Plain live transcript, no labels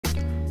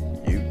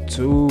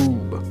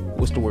YouTube?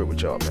 What's the word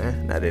with y'all,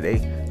 man? Now today,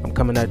 I'm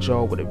coming at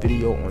y'all with a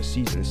video on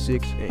Season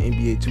 6 in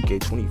NBA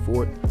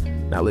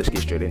 2K24. Now let's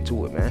get straight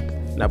into it,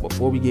 man. Now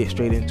before we get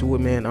straight into it,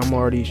 man, I'm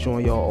already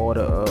showing y'all all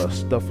the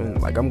stuff, and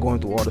like I'm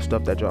going through all the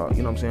stuff that y'all,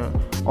 you know what I'm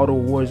saying? All the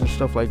awards and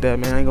stuff like that,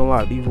 man. I ain't gonna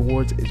lie, these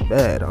awards is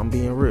bad. I'm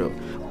being real.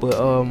 But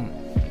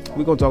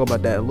we're gonna talk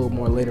about that a little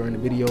more later in the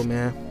video,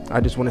 man. I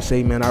just want to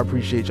say, man, I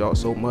appreciate y'all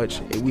so much.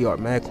 We are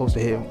mad close to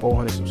hitting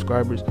 400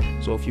 subscribers.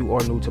 So if you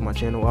are new to my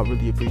channel, I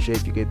really appreciate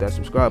if you get that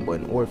subscribe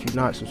button. Or if you're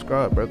not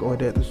subscribed, bro, go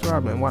ahead and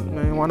subscribe, man. Why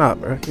not,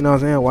 bro? You know what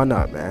I'm saying? Why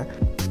not, man?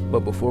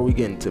 But before we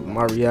get into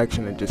my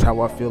reaction and just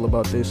how I feel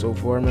about this so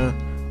far, man,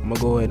 I'm gonna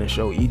go ahead and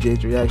show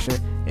EJ's reaction.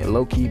 And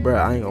low-key, bro,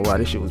 I ain't gonna lie,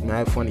 this shit was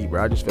mad funny,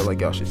 bro. I just feel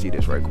like y'all should see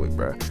this right quick,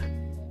 bro.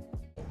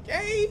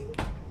 Okay.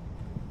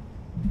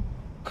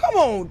 Come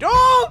on,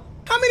 dog.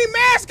 How many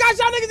mascots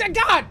y'all niggas that?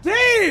 God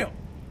damn.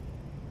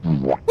 We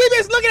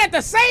been looking at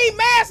the same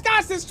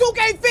mascots since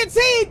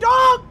 2K15,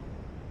 dog.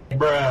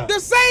 Bruh. The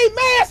same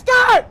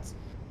mascots.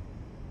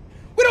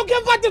 We don't give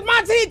a fuck about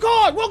my team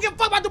cards. We don't give a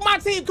fuck about the my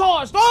team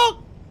cards,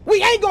 dog.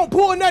 We ain't gonna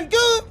pull nothing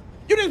good.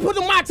 You just put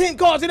the my team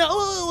cards in there.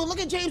 Oh, look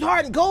at James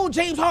Harden. Gold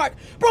James Harden.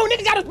 Bro,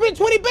 nigga gotta spend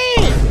 20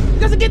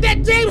 bands just to get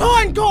that James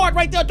Harden card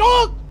right there,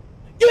 dog.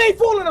 You ain't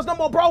fooling us no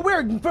more, bro.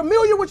 We're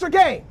familiar with your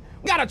game.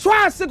 We got a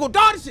tricycle,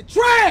 dog. This shit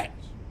trash.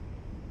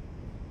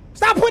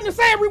 Stop putting the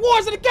same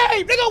rewards in the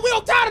game, nigga. We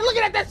don't tired of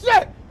looking at that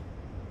shit.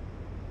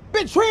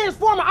 Been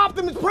Transformer,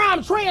 Optimus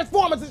Prime,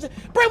 Transformers and shit.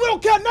 Bro, we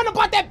don't care nothing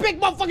about that big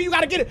motherfucker. You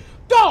gotta get it.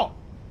 Dog,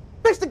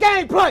 fix the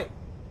gameplay.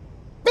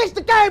 Fix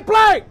the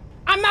gameplay.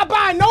 I'm not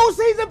buying no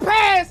season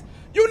pass.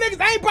 You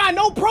niggas ain't buying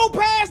no pro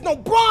pass, no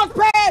bronze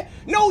pass,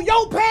 no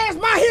yo pass,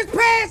 his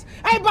pass.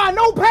 I ain't buying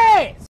no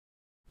pass.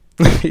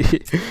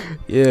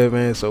 Yeah,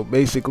 man. So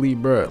basically,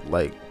 bro,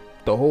 like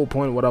the whole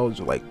point of what I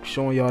was like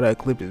showing y'all that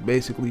clip is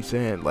basically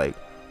saying like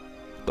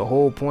the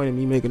whole point of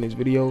me making this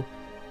video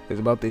is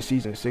about this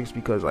season 6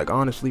 because like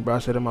honestly, bro, I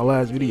said in my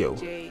last video,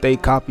 they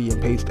copy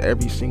and paste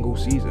every single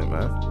season,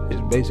 man.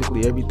 It's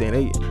basically everything.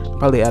 They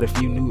probably add a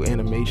few new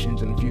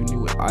animations and a few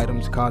new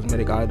items,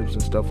 cosmetic items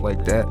and stuff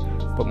like that,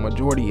 but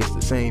majority is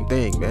the same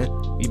thing, man.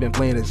 We've been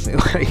playing this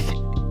like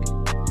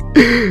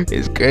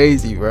it's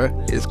crazy, bro.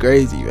 It's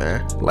crazy,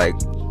 man. Like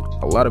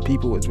a lot of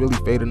people is really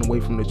fading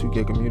away from the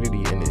 2K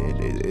community,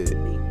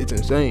 and it's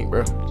insane,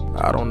 bro.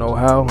 I don't know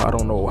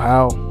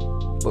how,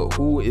 but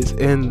who is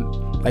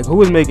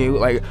making,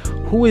 like,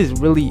 who is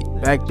really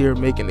back there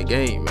making the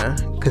game, man?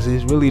 Because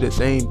it's really the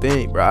same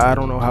thing, bro. I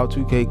don't know how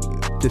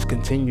 2K just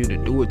continue to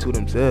do it to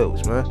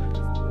themselves, man.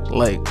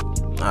 Like,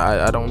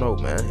 I don't know,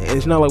 man.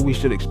 It's not like we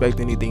should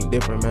expect anything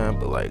different, man,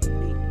 but like,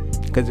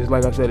 because it's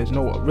like I said, there's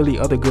no really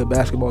other good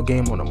basketball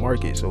game on the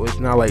market, so it's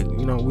not like,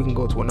 you know, we can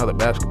go to another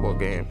basketball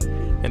game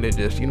and then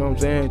just, you know what I'm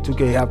saying,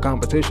 2K have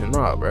competition.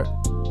 Nah, bro.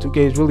 2K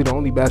is really the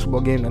only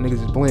basketball game that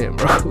niggas is playing,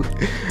 bro.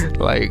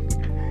 Like,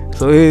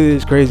 so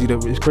it's crazy to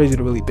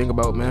really think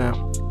about, man.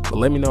 But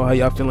let me know how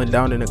y'all feeling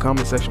down in the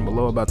comment section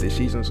below about this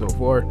season so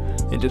far,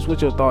 and just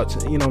what's your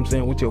thoughts, you know what I'm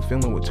saying, what you're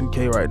feeling with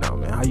 2K right now,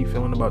 man. How you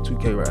feeling about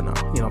 2K right now?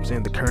 You know what I'm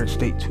saying, the current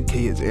state 2K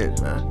is in,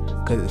 man.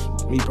 Because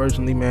me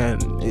personally, man,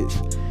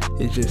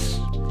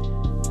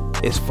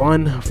 it's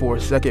fun for a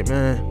second,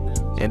 man,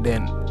 and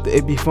then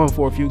it'd be fun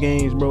for a few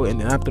games, bro, and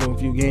then after them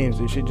few games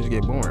it should just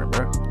get boring,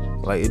 bro.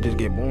 Like it just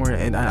get boring,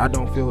 and I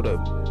don't feel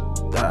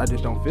I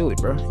just don't feel it,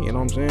 bro. You know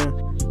what I'm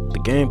saying? The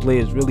gameplay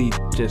is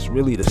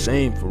really the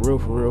same, for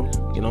real.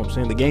 You know what I'm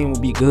saying? The game will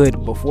be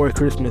good before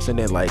Christmas, and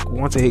then like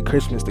once it hit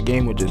Christmas, the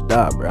game will just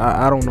die, bro.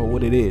 I don't know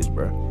what it is,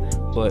 bro.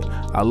 But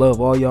I love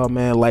all y'all,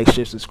 man. Like,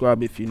 share,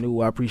 subscribe if you're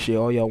new. I appreciate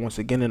all y'all once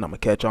again, and I'm gonna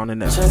catch y'all in the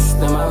next. Chest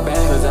in my back,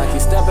 cause I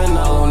keep stepping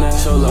all on that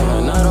shoulder,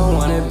 and I don't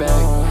want it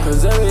back.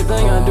 Cause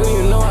everything I do,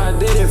 you know I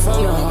did it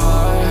from the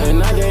heart.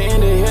 And I can't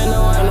end it here,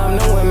 no, and I'm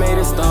the one made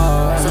it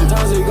start.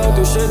 Sometimes you go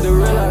through shit to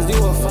realize